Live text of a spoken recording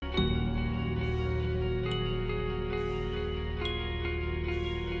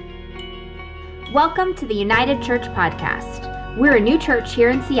Welcome to the United Church Podcast. We're a new church here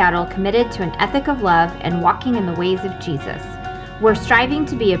in Seattle committed to an ethic of love and walking in the ways of Jesus. We're striving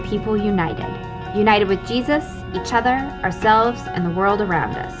to be a people united with Jesus, each other, ourselves, and the world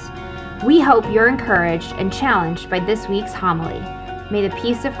around us. We hope you're encouraged and challenged by this week's homily. May the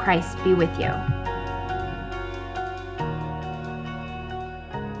peace of Christ be with you.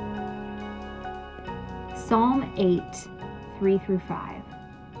 Psalm 8, 3-5.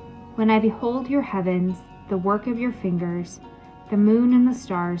 When I behold your heavens, the work of your fingers, the moon and the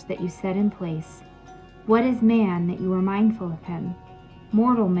stars that you set in place, what is man that you are mindful of him?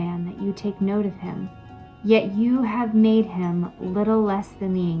 Mortal man that you take note of him? Yet you have made him little less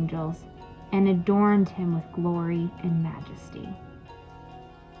than the angels, and adorned him with glory and majesty.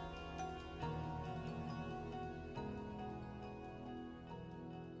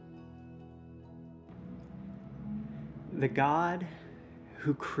 The God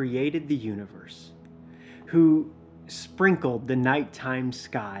who created the universe, who sprinkled the nighttime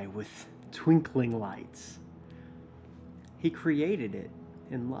sky with twinkling lights, he created it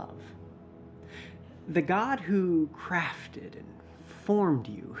in love. The God who crafted and formed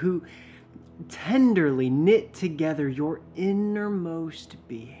you, who tenderly knit together your innermost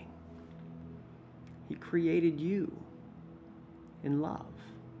being, he created you in love.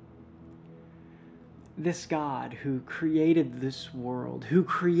 This God who created this world, who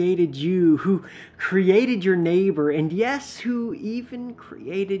created you, who created your neighbor, and yes, who even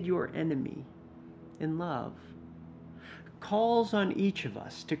created your enemy in love, calls on each of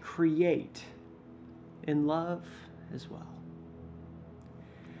us to create in love as well.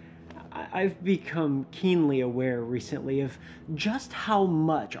 I've become keenly aware recently of just how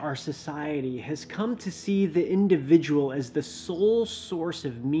much our society has come to see the individual as the sole source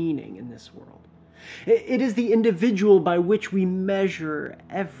of meaning in this world. It is the individual by which we measure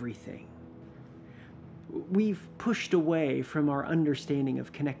everything. We've pushed away from our understanding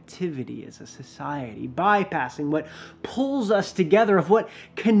of connectivity as a society, bypassing what pulls us together, of what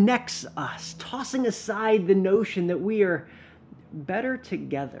connects us, tossing aside the notion that we are better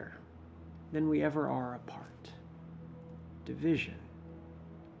together than we ever are apart. Division.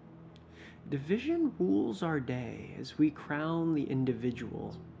 Division rules our day as we crown the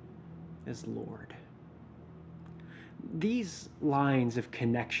individual as Lord. These lines of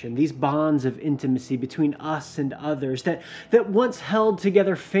connection, these bonds of intimacy between us and others that once held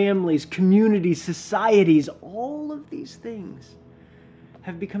together families, communities, societies, all of these things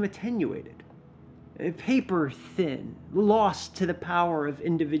have become attenuated, paper thin, lost to the power of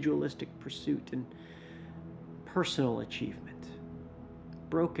individualistic pursuit and personal achievement,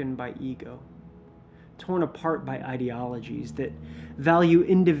 broken by ego, torn apart by ideologies that value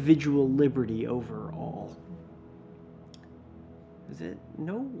individual liberty over all. Is it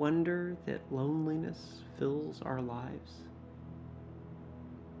no wonder that loneliness fills our lives?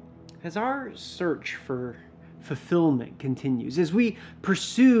 As our search for fulfillment continues, as we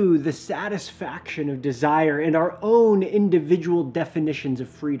pursue the satisfaction of desire and our own individual definitions of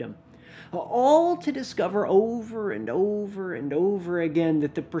freedom, all to discover over and over and over again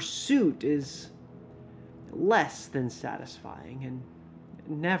that the pursuit is less than satisfying and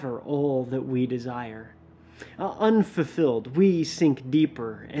never all that we desire. Unfulfilled, we sink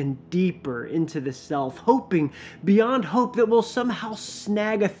deeper and deeper into the self, hoping beyond hope that we'll somehow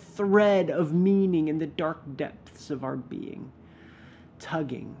snag a thread of meaning in the dark depths of our being,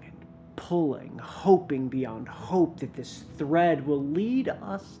 tugging and pulling, hoping beyond hope that this thread will lead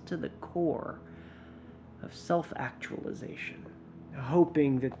us to the core of self-actualization,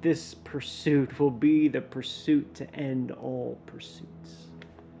 hoping that this pursuit will be the pursuit to end all pursuits.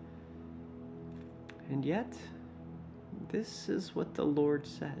 And yet, this is what the Lord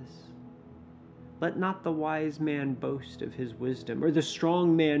says. Let not the wise man boast of his wisdom, or the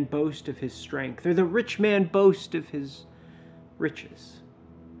strong man boast of his strength, or the rich man boast of his riches.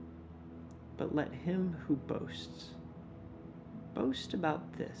 But let him who boasts boast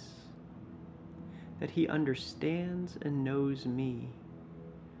about this, that he understands and knows me,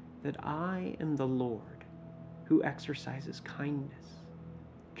 that I am the Lord who exercises kindness,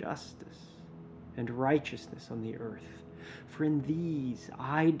 justice, and righteousness on the earth. For in these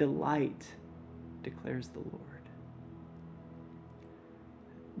I delight, declares the Lord.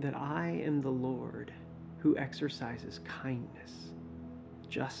 That I am the Lord who exercises kindness,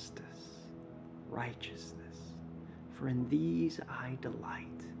 justice, righteousness. For in these I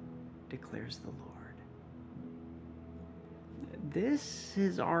delight, declares the Lord. This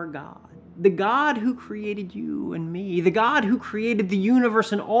is our God, the God who created you and me, the God who created the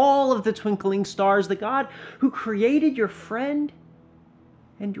universe and all of the twinkling stars, the God who created your friend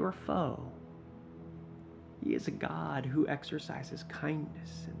and your foe, He is a God who exercises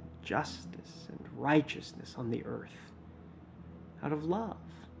kindness and justice and righteousness on the earth out of love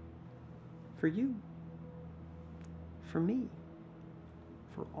for you, for me,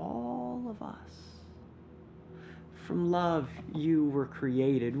 for all of us. From love you were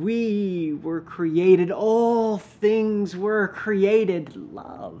created. We were created. All things were created.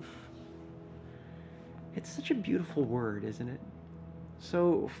 Love. It's such a beautiful word, isn't it?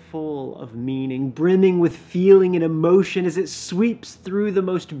 So full of meaning, brimming with feeling and emotion as it sweeps through the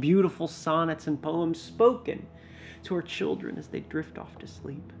most beautiful sonnets and poems spoken to our children as they drift off to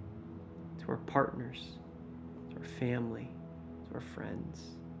sleep, to our partners, to our family, to our friends.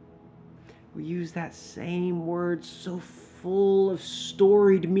 We use that same word so full of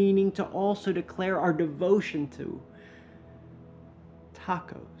storied meaning to also declare our devotion to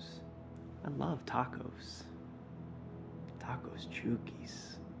tacos. I love tacos. Tacos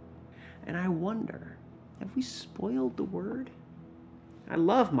Chukis. And I wonder, have we spoiled the word? I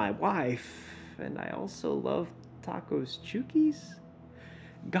love my wife, and I also love tacos Chukis.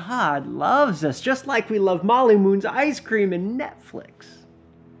 God loves us just like we love Molly Moon's ice cream and Netflix.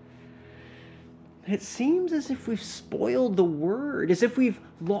 It seems as if we've spoiled the word, as if we've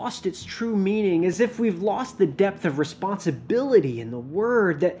lost its true meaning, as if we've lost the depth of responsibility in the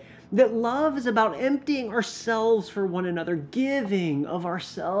word, that love is about emptying ourselves for one another, giving of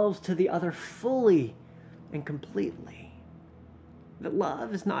ourselves to the other fully and completely. That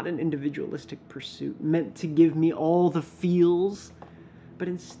love is not an individualistic pursuit meant to give me all the feels, but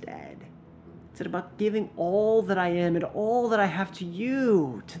instead, it's about giving all that I am and all that I have to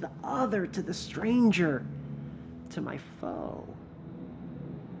you, to the other, to the stranger, to my foe.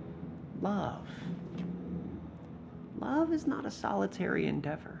 Love. Love is not a solitary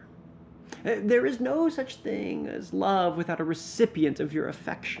endeavor. There is no such thing as love without a recipient of your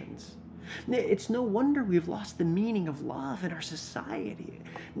affections. It's no wonder we've lost the meaning of love in our society.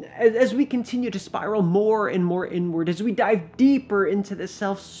 As we continue to spiral more and more inward, as we dive deeper into the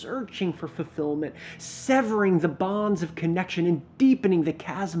self, searching for fulfillment, severing the bonds of connection and deepening the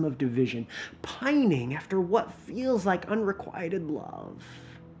chasm of division, pining after what feels like unrequited love.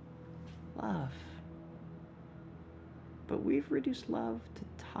 Love. But we've reduced love to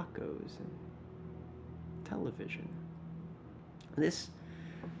tacos and television.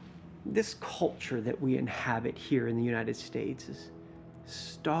 This culture that we inhabit here in the United States is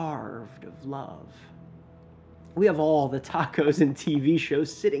starved of love. We have all the tacos and TV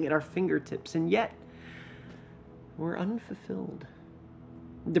shows sitting at our fingertips, and yet we're unfulfilled.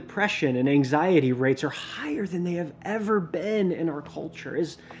 Depression and anxiety rates are higher than they have ever been in our culture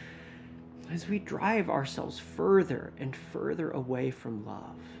as we drive ourselves further and further away from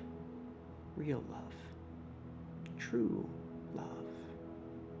love, real love, true love.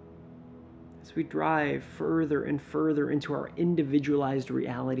 As we drive further and further into our individualized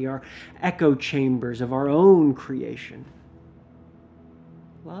reality, our echo chambers of our own creation,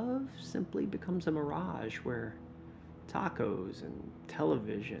 love simply becomes a mirage where tacos and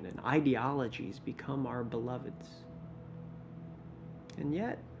television and ideologies become our beloveds. And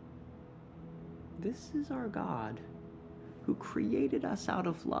yet, this is our God who created us out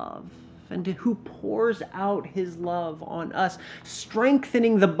of love and who pours out his love on us,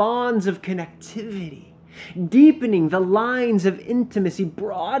 strengthening the bonds of connectivity, deepening the lines of intimacy,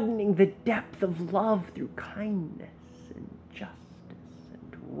 broadening the depth of love through kindness and justice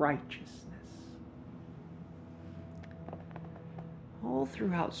and righteousness. All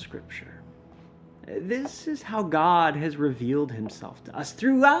throughout Scripture, this is how God has revealed himself to us.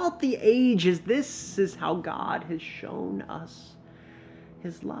 Throughout the ages, this is how God has shown us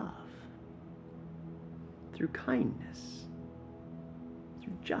his love. Through kindness,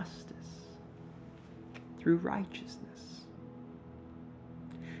 through justice, through righteousness.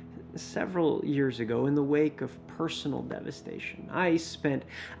 Several years ago, in the wake of personal devastation, I spent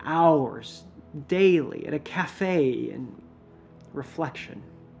hours daily at a cafe in reflection.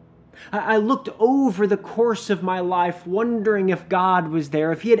 I looked over the course of my life, wondering if God was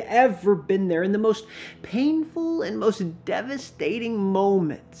there, if he had ever been there in the most painful and most devastating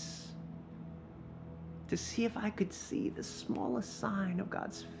moments, to see if I could see the smallest sign of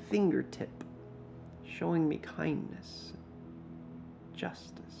God's fingertip showing me kindness,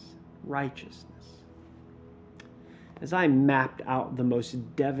 justice, righteousness. As I mapped out the most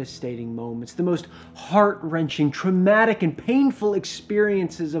devastating moments, the most heart-wrenching, traumatic, and painful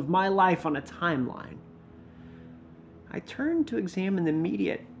experiences of my life on a timeline, I turned to examine the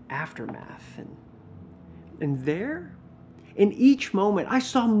immediate aftermath. And there, in each moment, I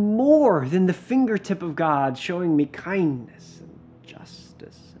saw more than the fingertip of God showing me kindness and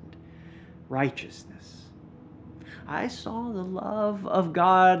justice and righteousness. I saw the love of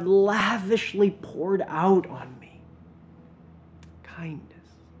God lavishly poured out on me. Kindness,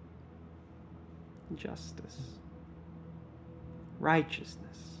 justice,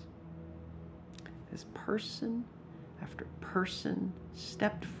 righteousness. As person after person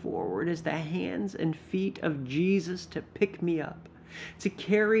stepped forward as the hands and feet of Jesus to pick me up, to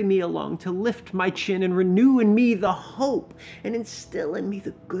carry me along, to lift my chin and renew in me the hope and instill in me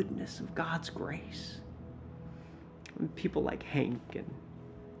the goodness of God's grace. And people like Hank and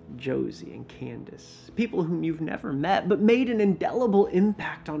Josie and Candace, people whom you've never met but made an indelible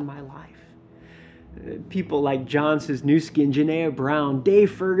impact on my life. People like John Cisnewski and Janaea Brown,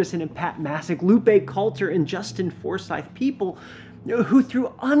 Dave Ferguson and Pat Masick, Lupe Coulter and Justin Forsyth, people who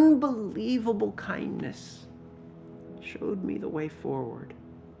through unbelievable kindness showed me the way forward.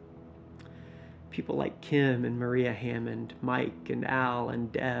 People like Kim and Maria Hammond, Mike and Al and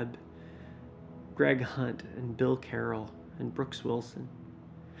Deb, Greg Hunt and Bill Carroll and Brooks Wilson.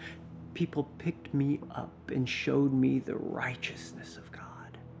 People picked me up and showed me the righteousness of God.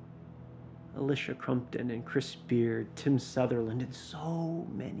 Alicia Crumpton and Chris Beard, Tim Sutherland, and so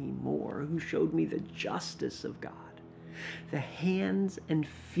many more who showed me the justice of God. The hands and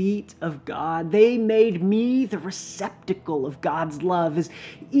feet of God. They made me the receptacle of God's love as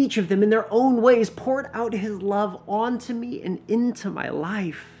each of them in their own ways poured out his love onto me and into my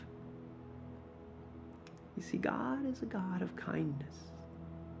life. You see, God is a God of kindness,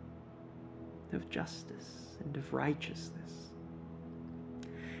 of justice, and of righteousness.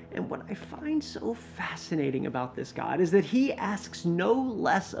 And what I find so fascinating about this God is that he asks no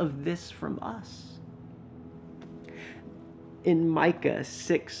less of this from us. In Micah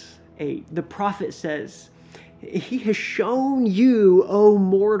 6:8, the prophet says, "He has shown you, O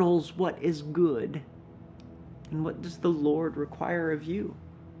mortals, what is good." And what does the Lord require of you?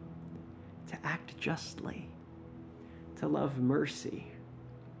 To act justly, to love mercy,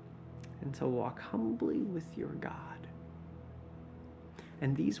 and to walk humbly with your God.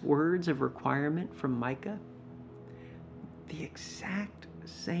 And these words of requirement from Micah, the exact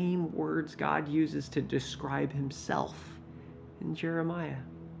same words God uses to describe himself in Jeremiah.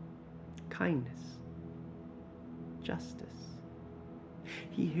 Kindness, justice.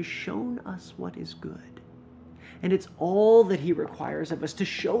 He has shown us what is good. And it's all that he requires of us, to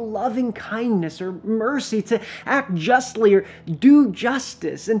show loving kindness or mercy, to act justly or do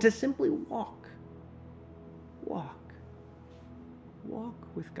justice, and to simply walk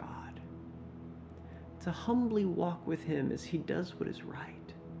with God. To humbly walk with him as he does what is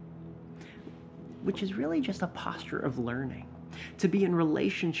right. Which is really just a posture of learning. To be in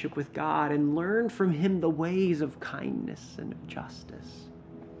relationship with God and learn from him the ways of kindness and of justice.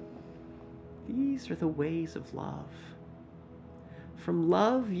 These are the ways of love. From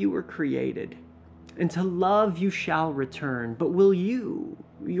love you were created, and to love you shall return. But will you,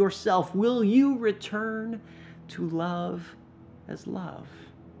 yourself, will you return to love as love?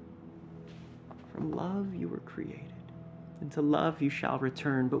 From love you were created, and to love you shall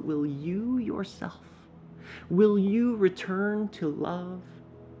return. But will you yourself, will you return to love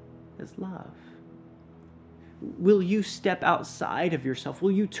as love? Will you step outside of yourself?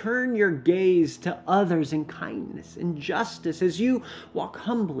 Will you turn your gaze to others in kindness and justice as you walk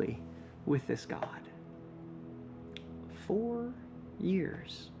humbly with this God? 4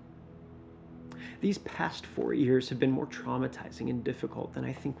 years. These past 4 years have been more traumatizing and difficult than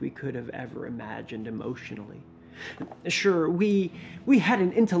I think we could have ever imagined emotionally. Sure, we had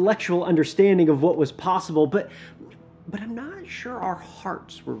an intellectual understanding of what was possible, but I'm not sure our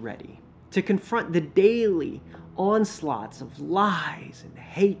hearts were ready to confront the daily onslaughts of lies and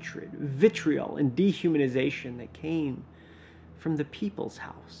hatred, vitriol, and dehumanization that came from the people's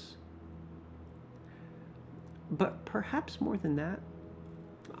house. But perhaps more than that,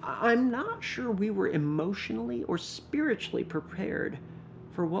 I'm not sure we were emotionally or spiritually prepared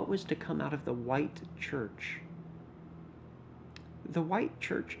for what was to come out of the white church. The white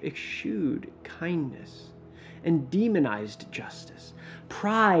church eschewed kindness and demonized justice.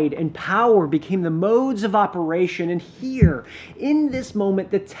 Pride and power became the modes of operation, and here, in this moment,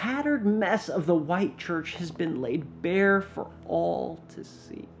 the tattered mess of the white church has been laid bare for all to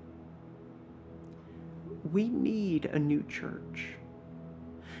see. We need a new church.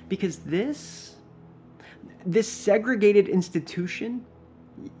 Because this segregated institution,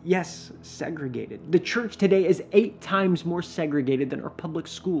 yes, segregated. The church today is 8 times more segregated than our public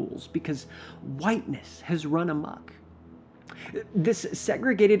schools because whiteness has run amok. This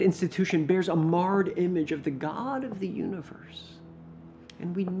segregated institution bears a marred image of the God of the universe.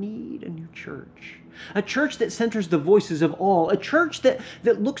 And we need a new church. A church that centers the voices of all. A church that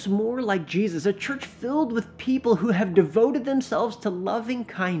looks more like Jesus. A church filled with people who have devoted themselves to loving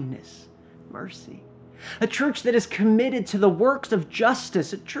kindness, mercy. A church that is committed to the works of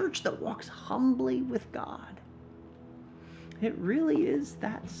justice. A church that walks humbly with God. It really is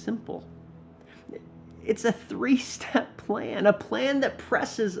that simple. It's a 3-step plan, a plan that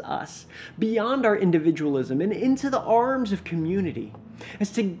presses us beyond our individualism and into the arms of community.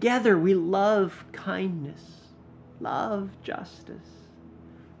 As together we love kindness, love justice,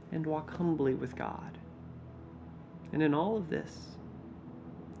 and walk humbly with God. And in all of this,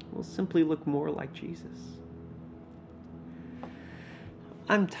 we'll simply look more like Jesus.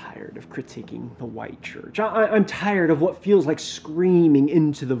 I'm tired of critiquing the white church. I'm tired of what feels like screaming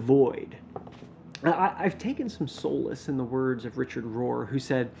into the void. I've taken some solace in the words of Richard Rohr, who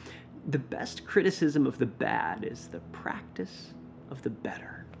said, "The best criticism of the bad is the practice of the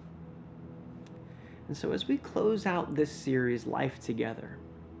better." And so as we close out this series, Life Together,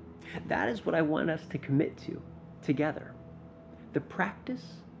 that is what I want us to commit to together. The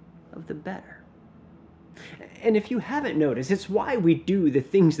practice of the better. And if you haven't noticed, it's why we do the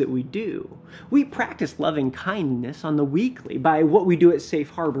things that we do. We practice loving kindness on the weekly by what we do at Safe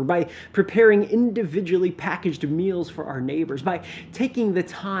Harbor, by preparing individually packaged meals for our neighbors, by taking the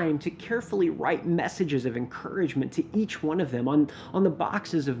time to carefully write messages of encouragement to each one of them on the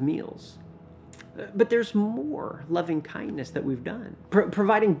boxes of meals. But there's more loving kindness that we've done.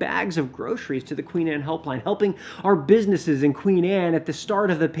 Providing bags of groceries to the Queen Anne Helpline, helping our businesses in Queen Anne at the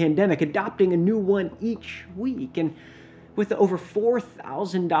start of the pandemic, adopting a new one each week, and with over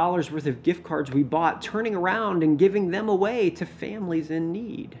 $4,000 worth of gift cards we bought, turning around and giving them away to families in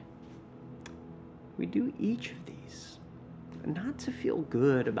need. We do each of these, not to feel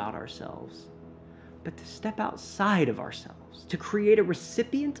good about ourselves, but to step outside of ourselves, to create a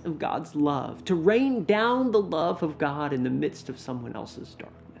recipient of God's love, to rain down the love of God in the midst of someone else's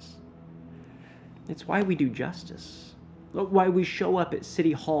darkness. It's why we do justice, why we show up at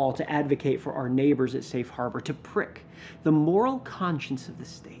City Hall to advocate for our neighbors at Safe Harbor, to prick the moral conscience of the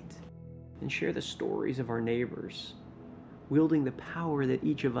state and share the stories of our neighbors, wielding the power that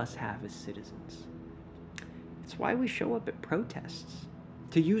each of us have as citizens. It's why we show up at protests,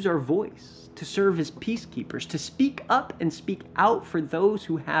 to use our voice, to serve as peacekeepers, to speak up and speak out for those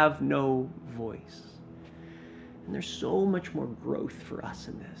who have no voice. And there's so much more growth for us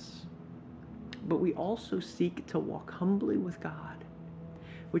in this. But we also seek to walk humbly with God,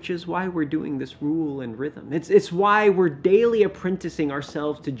 which is why we're doing this rule and rhythm. It's why we're daily apprenticing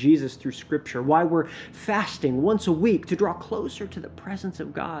ourselves to Jesus through Scripture, why we're fasting once a week to draw closer to the presence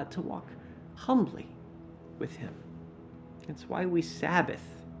of God, to walk humbly with Him. It's why we Sabbath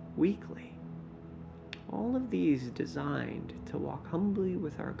weekly. All of these designed to walk humbly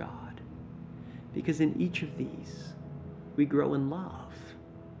with our God, because in each of these we grow in love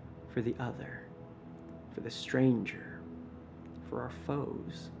for the other, for the stranger, for our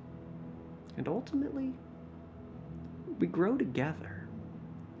foes, and ultimately we grow together.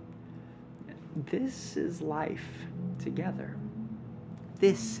 This is life together.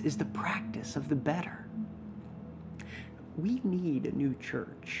 This is the practice of the better. We need a new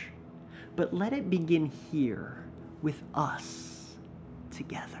church, but let it begin here with us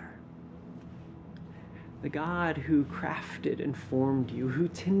together. The God who crafted and formed you, who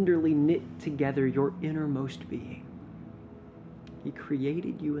tenderly knit together your innermost being, He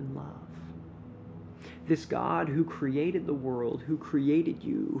created you in love. This God who created the world, who created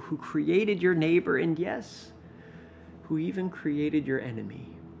you, who created your neighbor, and yes, who even created your enemy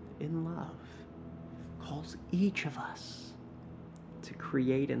in love, calls each of us to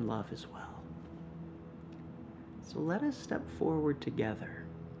create and love as well. So let us step forward together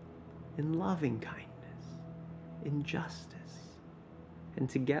in loving kindness, in justice, and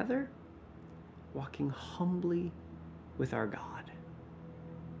together walking humbly with our God.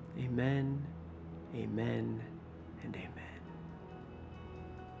 Amen, amen, and amen.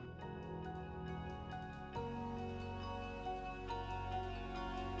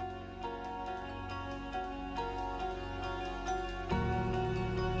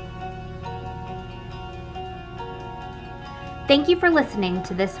 Thank you for listening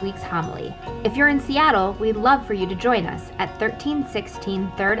to this week's homily. If you're in Seattle, we'd love for you to join us at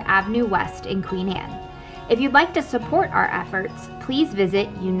 1316 3rd Avenue West in Queen Anne. If you'd like to support our efforts, please visit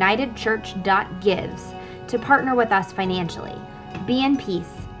unitedchurch.gives to partner with us financially. Be in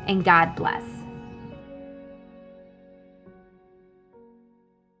peace and God bless.